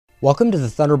Welcome to the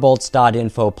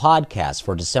Thunderbolts.info podcast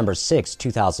for December 6,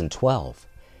 2012.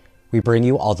 We bring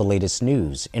you all the latest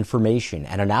news, information,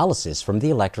 and analysis from the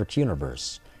electric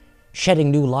universe, shedding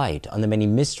new light on the many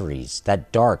mysteries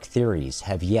that dark theories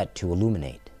have yet to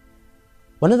illuminate.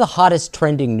 One of the hottest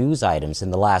trending news items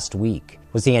in the last week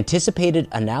was the anticipated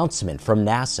announcement from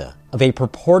NASA of a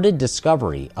purported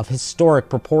discovery of historic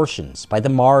proportions by the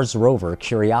Mars rover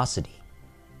Curiosity.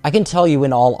 I can tell you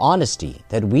in all honesty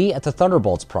that we at the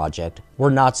Thunderbolts Project were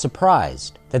not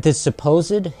surprised that this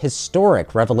supposed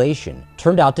historic revelation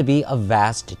turned out to be a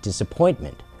vast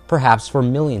disappointment, perhaps for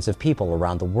millions of people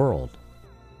around the world.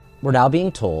 We're now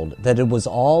being told that it was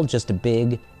all just a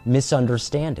big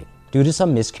misunderstanding due to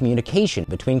some miscommunication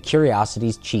between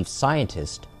Curiosity's chief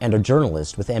scientist and a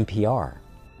journalist with NPR.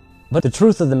 But the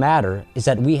truth of the matter is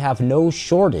that we have no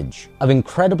shortage of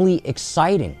incredibly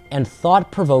exciting and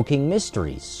thought-provoking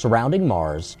mysteries surrounding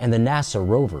Mars and the NASA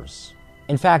rovers.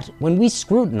 In fact, when we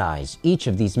scrutinize each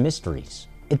of these mysteries,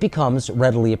 it becomes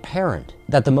readily apparent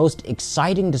that the most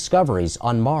exciting discoveries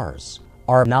on Mars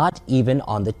are not even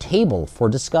on the table for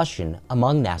discussion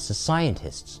among NASA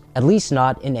scientists, at least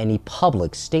not in any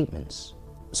public statements.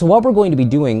 So what we're going to be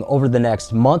doing over the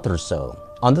next month or so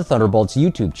on the Thunderbolts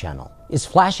YouTube channel is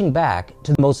flashing back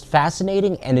to the most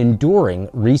fascinating and enduring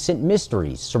recent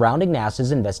mysteries surrounding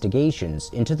NASA's investigations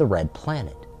into the Red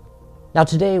Planet. Now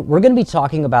today, we're going to be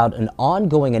talking about an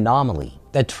ongoing anomaly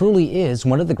that truly is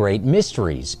one of the great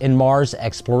mysteries in Mars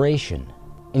exploration.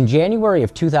 In January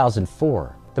of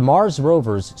 2004, the Mars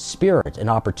rovers Spirit and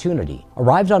Opportunity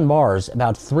arrived on Mars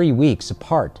about 3 weeks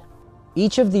apart.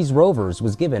 Each of these rovers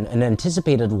was given an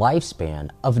anticipated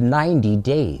lifespan of 90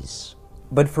 days.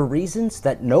 But for reasons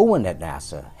that no one at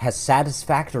NASA has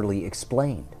satisfactorily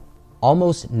explained,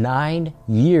 almost 9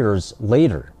 years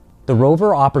later, the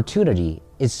rover Opportunity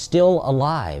is still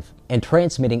alive and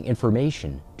transmitting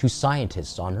information to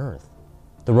scientists on Earth.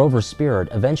 The rover Spirit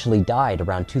eventually died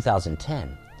around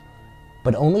 2010,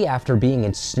 but only after being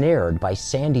ensnared by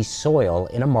sandy soil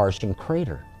in a Martian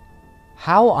crater.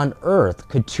 How on earth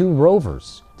could two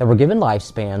rovers that were given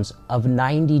lifespans of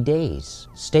 90 days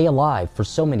stay alive for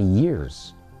so many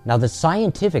years? Now, the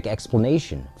scientific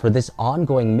explanation for this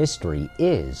ongoing mystery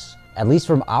is, at least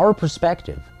from our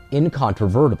perspective,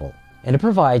 incontrovertible, and it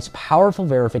provides powerful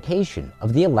verification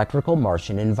of the electrical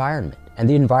Martian environment and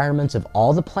the environments of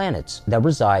all the planets that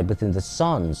reside within the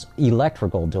Sun's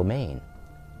electrical domain.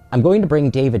 I'm going to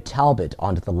bring David Talbot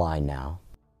onto the line now.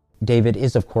 David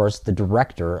is, of course, the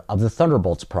director of the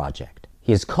Thunderbolts Project.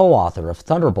 He is co-author of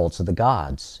Thunderbolts of the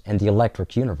Gods and the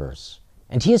Electric Universe.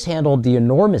 And he has handled the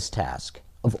enormous task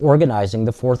of organizing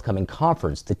the forthcoming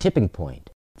conference, The Tipping Point,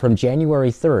 from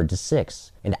January 3rd to 6th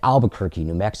in Albuquerque,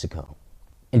 New Mexico.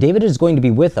 And David is going to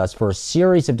be with us for a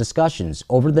series of discussions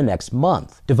over the next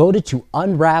month devoted to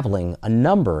unraveling a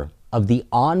number of the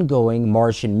ongoing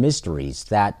Martian mysteries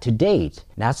that, to date,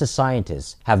 NASA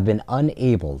scientists have been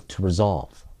unable to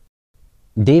resolve.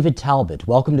 David Talbot,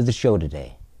 welcome to the show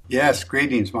today. Yes,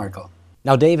 greetings, Michael.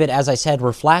 Now, David, as I said,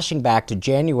 we're flashing back to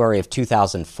January of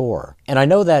 2004. And I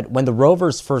know that when the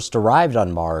rovers first arrived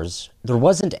on Mars, there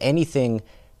wasn't anything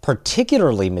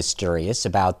particularly mysterious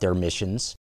about their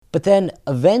missions. But then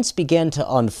events began to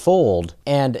unfold,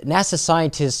 and NASA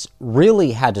scientists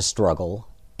really had to struggle,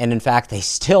 and in fact, they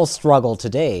still struggle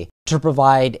today, to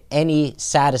provide any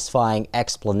satisfying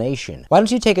explanation. Why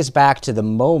don't you take us back to the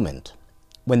moment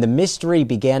when the mystery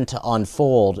began to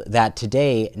unfold that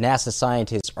today NASA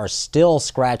scientists are still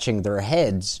scratching their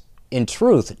heads, in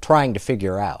truth, trying to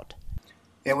figure out?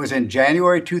 It was in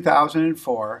January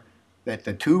 2004 that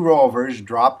the two rovers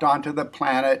dropped onto the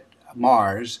planet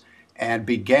Mars and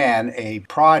began a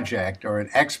project or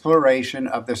an exploration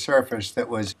of the surface that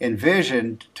was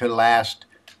envisioned to last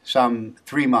some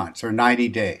 3 months or 90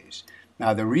 days.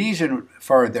 Now, the reason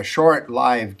for the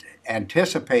short-lived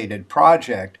anticipated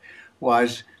project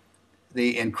was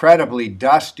the incredibly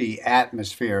dusty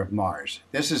atmosphere of Mars.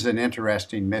 This is an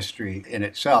interesting mystery in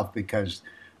itself because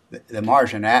the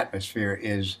Martian atmosphere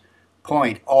is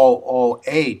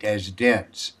 0.008 as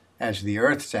dense as the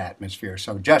Earth's atmosphere.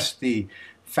 So just the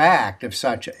fact of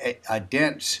such a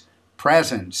dense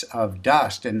presence of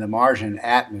dust in the Martian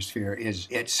atmosphere is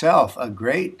itself a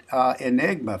great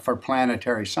enigma for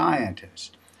planetary scientists.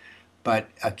 But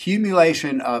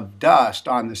accumulation of dust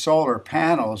on the solar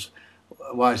panels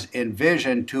was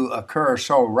envisioned to occur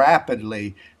so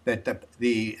rapidly that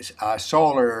the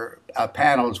solar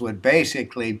panels would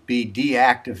basically be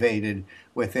deactivated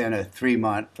within a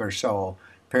 3-month or so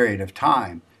period of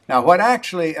time. Now, what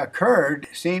actually occurred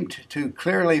seemed to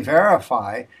clearly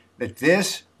verify that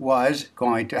this was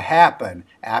going to happen.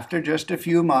 After just a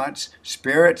few months,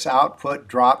 Spirit's output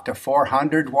dropped to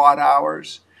 400 watt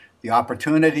hours. The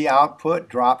Opportunity output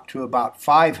dropped to about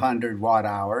 500 watt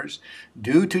hours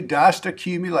due to dust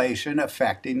accumulation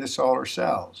affecting the solar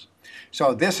cells.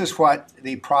 So this is what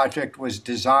the project was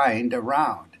designed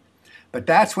around. But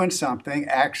that's when something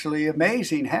actually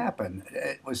amazing happened.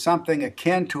 It was something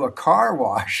akin to a car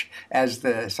wash, as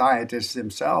the scientists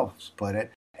themselves put it.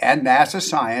 And NASA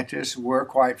scientists were,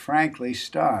 quite frankly,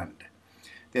 stunned.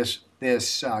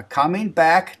 This coming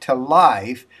back to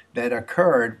life that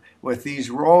occurred with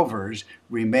these rovers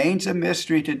remains a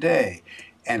mystery today.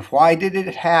 And why did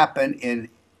it happen in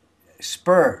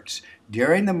spurts?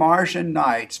 During the Martian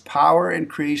nights, power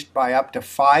increased by up to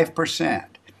 5%.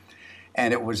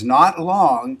 And it was not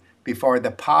long before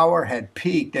the power had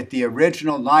peaked at the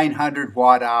original 900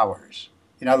 watt hours.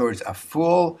 In other words, a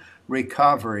full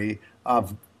recovery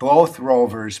of both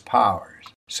rovers' powers.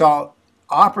 So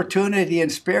Opportunity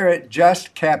and Spirit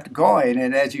just kept going.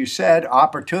 And as you said,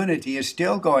 Opportunity is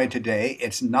still going today.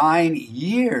 It's 9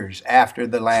 years after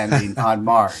the landing on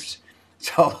Mars.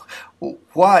 So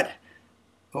what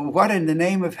in the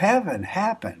name of heaven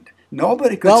happened?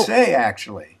 Nobody could say,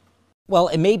 actually. Well,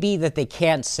 it may be that they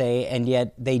can't say, and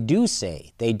yet they do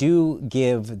say. They do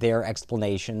give their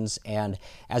explanations, and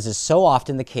as is so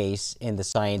often the case in the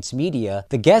science media,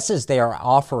 the guesses they are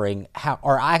offering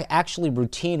are actually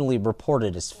routinely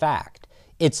reported as fact.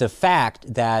 It's a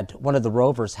fact that one of the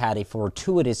rovers had a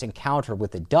fortuitous encounter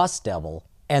with the dust devil,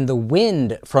 and the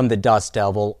wind from the dust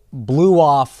devil blew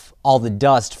off all the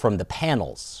dust from the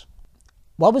panels.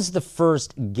 What was the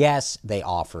first guess they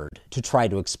offered to try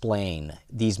to explain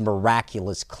these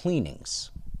miraculous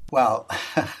cleanings? Well,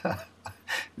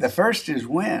 the first is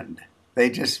wind.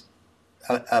 They just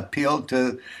appealed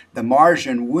to the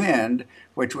Martian wind,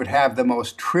 which would have the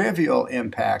most trivial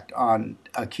impact on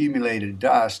accumulated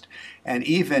dust. And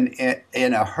even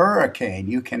in a hurricane,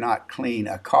 you cannot clean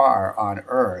a car on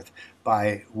Earth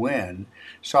by wind.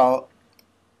 So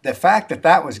the fact that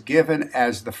that was given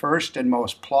as the first and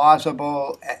most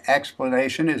plausible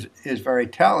explanation is very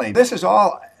telling. This is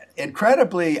all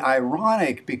incredibly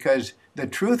ironic because the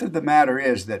truth of the matter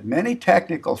is that many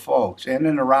technical folks in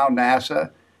and around NASA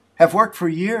have worked for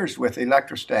years with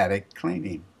electrostatic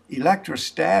cleaning.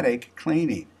 Electrostatic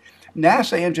cleaning.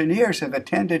 NASA engineers have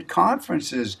attended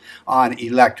conferences on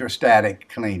electrostatic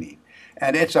cleaning.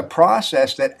 And it's a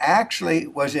process that actually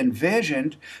was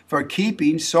envisioned for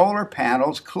keeping solar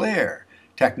panels clear.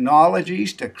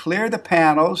 Technologies to clear the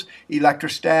panels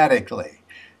electrostatically.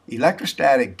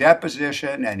 Electrostatic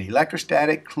deposition and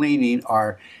electrostatic cleaning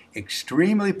are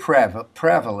extremely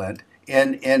prevalent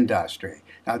in industry.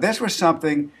 Now, this was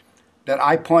something that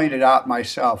I pointed out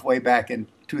myself way back in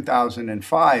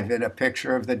 2005 in a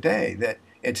picture of the day, that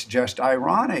it's just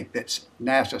ironic that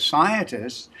NASA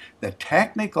scientists, the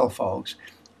technical folks,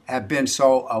 have been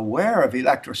so aware of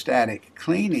electrostatic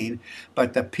cleaning,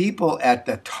 but the people at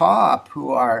the top who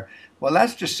are, well,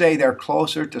 let's just say they're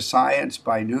closer to science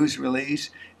by news release,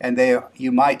 and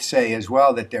you might say as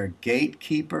well that they're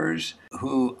gatekeepers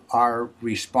who are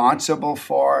responsible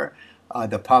for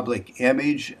the public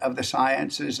image of the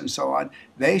sciences and so on.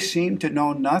 They seem to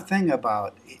know nothing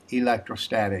about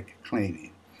electrostatic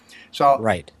cleaning. So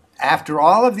right. After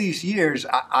all of these years,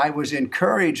 I was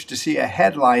encouraged to see a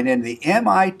headline in the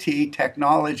MIT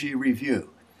Technology Review.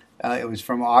 It was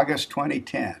from August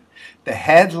 2010. The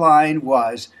headline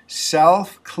was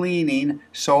Self-Cleaning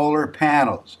Solar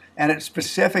Panels, and it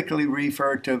specifically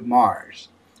referred to Mars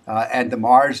and the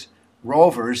Mars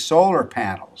rover's solar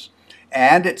panels.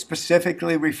 And it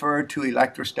specifically referred to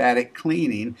electrostatic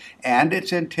cleaning and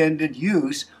its intended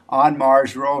use on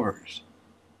Mars rovers.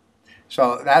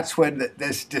 So that's when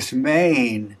this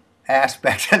dismaying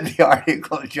aspect of the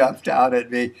article jumped out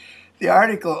at me. The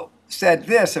article said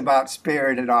this about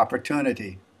Spirit and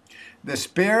Opportunity. The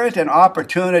Spirit and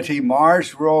Opportunity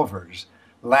Mars rovers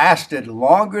lasted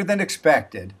longer than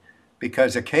expected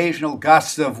because occasional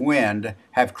gusts of wind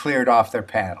have cleared off their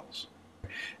panels.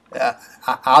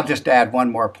 I'll just add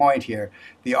one more point here.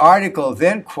 The article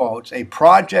then quotes a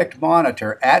project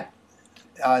monitor at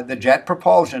the Jet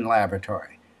Propulsion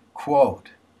Laboratory. Quote,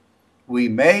 "We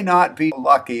may not be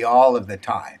lucky all of the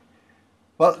time."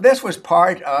 Well, this was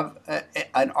part of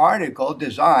an article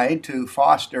designed to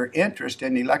foster interest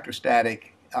in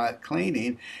electrostatic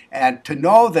cleaning, and to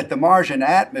know that the Martian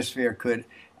atmosphere could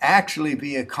actually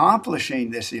be accomplishing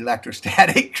this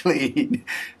electrostatic cleaning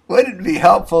wouldn't be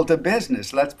helpful to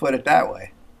business, let's put it that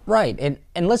way. Right,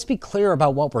 and let's be clear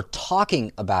about what we're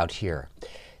talking about here.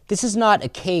 This is not a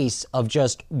case of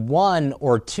just one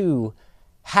or two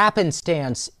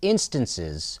happenstance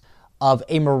instances of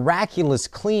a miraculous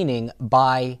cleaning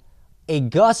by a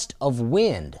gust of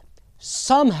wind,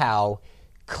 somehow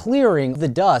clearing the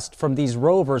dust from these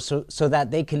rovers so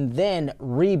that they can then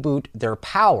reboot their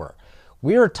power.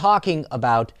 We are talking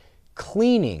about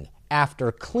cleaning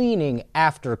after cleaning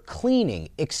after cleaning,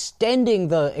 extending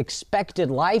the expected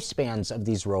lifespans of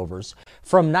these rovers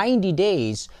from 90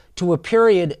 days to a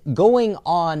period going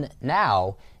on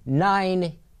now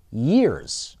 9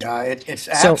 years. It's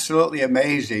absolutely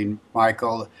amazing,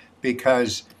 Michael,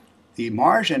 because the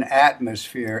Martian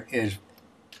atmosphere is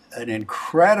an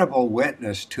incredible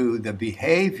witness to the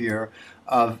behavior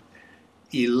of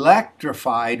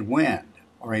electrified wind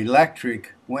or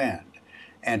electric wind.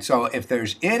 And so if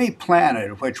there's any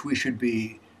planet which we should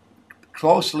be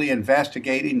closely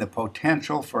investigating the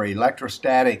potential for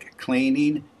electrostatic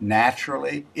cleaning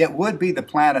naturally, it would be the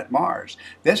planet Mars.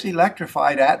 This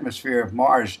electrified atmosphere of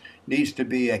Mars needs to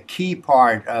be a key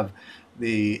part of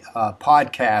the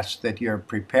podcast that you're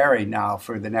preparing now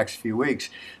for the next few weeks,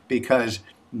 because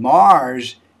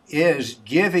Mars is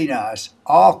giving us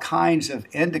all kinds of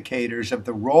indicators of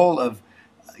the role of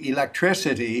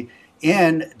electricity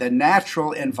in the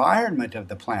natural environment of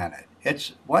the planet.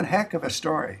 It's one heck of a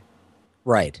story.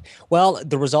 Right. Well,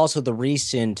 there was also the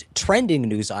recent trending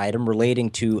news item relating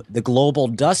to the global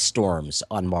dust storms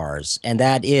on Mars. And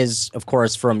that is, of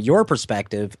course, from your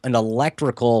perspective, an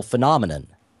electrical phenomenon.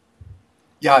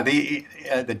 Yeah,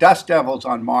 the dust devils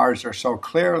on Mars are so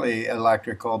clearly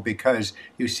electrical because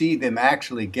you see them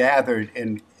actually gathered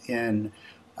in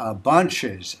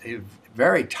bunches,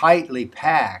 very tightly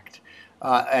packed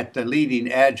at the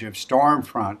leading edge of storm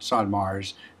fronts on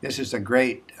Mars. This is a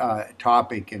great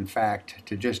topic, in fact,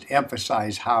 to just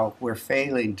emphasize how we're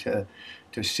failing to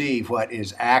see what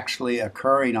is actually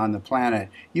occurring on the planet.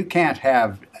 You can't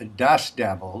have dust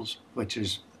devils, which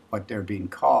is what they're being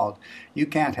called. You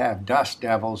can't have dust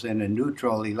devils in a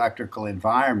neutral electrical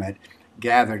environment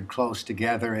gathered close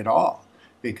together at all,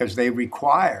 because they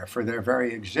require, for their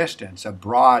very existence, a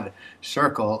broad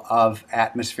circle of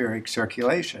atmospheric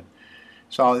circulation.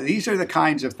 So these are the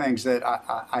kinds of things that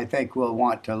I think we'll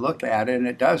want to look at, and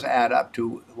it does add up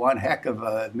to one heck of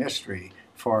a mystery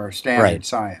for standard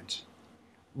science.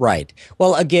 Right.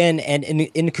 Well, again, and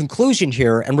in conclusion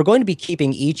here, and we're going to be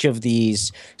keeping each of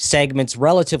these segments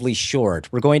relatively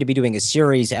short. We're going to be doing a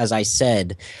series, as I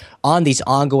said, on these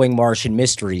ongoing Martian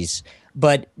mysteries.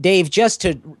 But Dave, just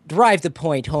to drive the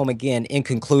point home again in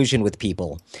conclusion with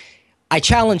people, I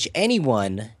challenge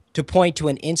anyone to point to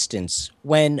an instance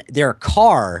when their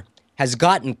car has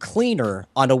gotten cleaner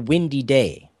on a windy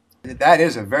day. That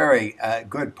is a very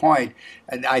good point.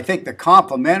 And I think the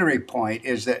complementary point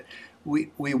is that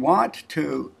we want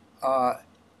to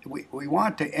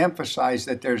emphasize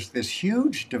that there's this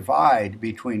huge divide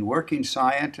between working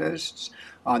scientists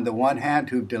on the one hand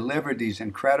who've delivered these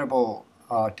incredible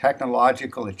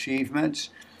technological achievements,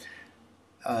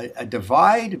 a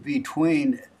divide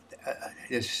between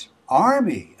this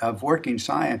army of working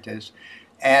scientists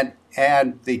and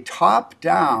the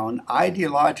top-down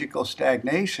ideological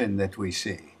stagnation that we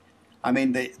see. I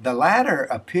mean, the latter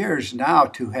appears now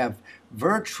to have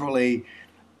virtually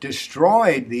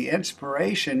destroyed the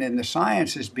inspiration in the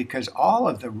sciences because all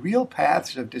of the real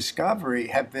paths of discovery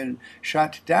have been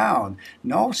shut down.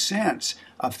 No sense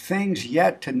of things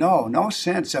yet to know, no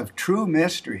sense of true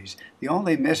mysteries. The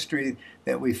only mystery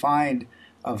that we find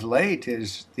of late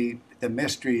is the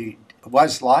mystery,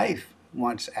 was life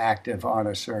once active on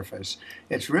a surface?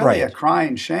 It's really a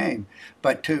crying shame.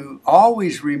 But to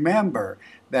always remember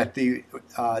that the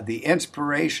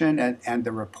inspiration and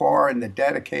the rapport and the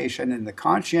dedication and the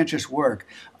conscientious work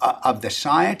of the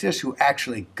scientists who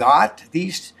actually got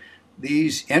these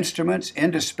instruments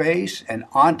into space and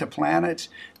onto planets,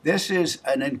 this is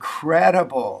an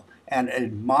incredible and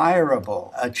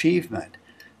admirable achievement.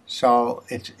 So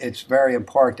it's very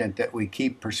important that we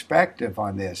keep perspective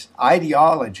on this.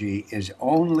 Ideology is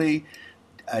only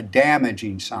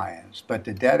damaging science, but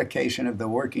the dedication of the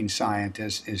working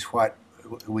scientists is what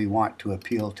we want to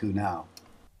appeal to now.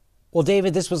 Well,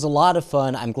 David, this was a lot of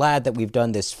fun. I'm glad that we've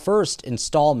done this first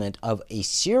installment of a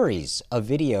series of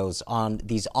videos on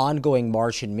these ongoing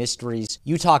Martian mysteries.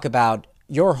 You talk about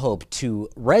your hope to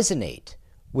resonate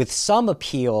with some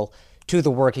appeal to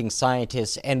the working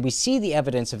scientists, and we see the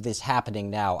evidence of this happening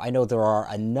now. I know there are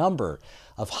a number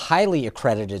of highly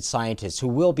accredited scientists who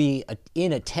will be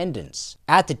in attendance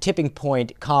at the Tipping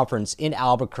Point Conference in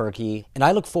Albuquerque, and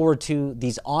I look forward to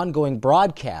these ongoing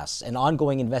broadcasts and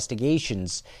ongoing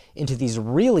investigations into these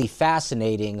really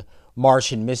fascinating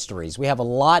Martian mysteries. We have a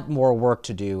lot more work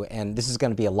to do, and this is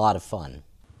going to be a lot of fun.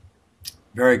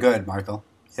 Very good, Michael.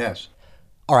 Yes.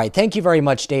 All right, thank you very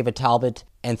much, David Talbot.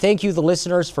 And thank you, the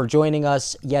listeners, for joining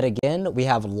us yet again. We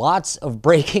have lots of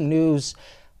breaking news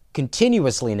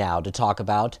continuously now to talk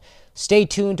about. Stay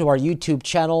tuned to our YouTube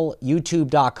channel,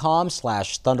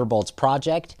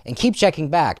 youtube.com/ThunderboltsProject, and keep checking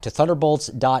back to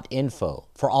thunderbolts.info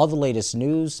for all the latest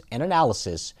news and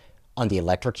analysis on the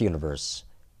electric universe.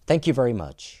 Thank you very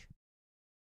much.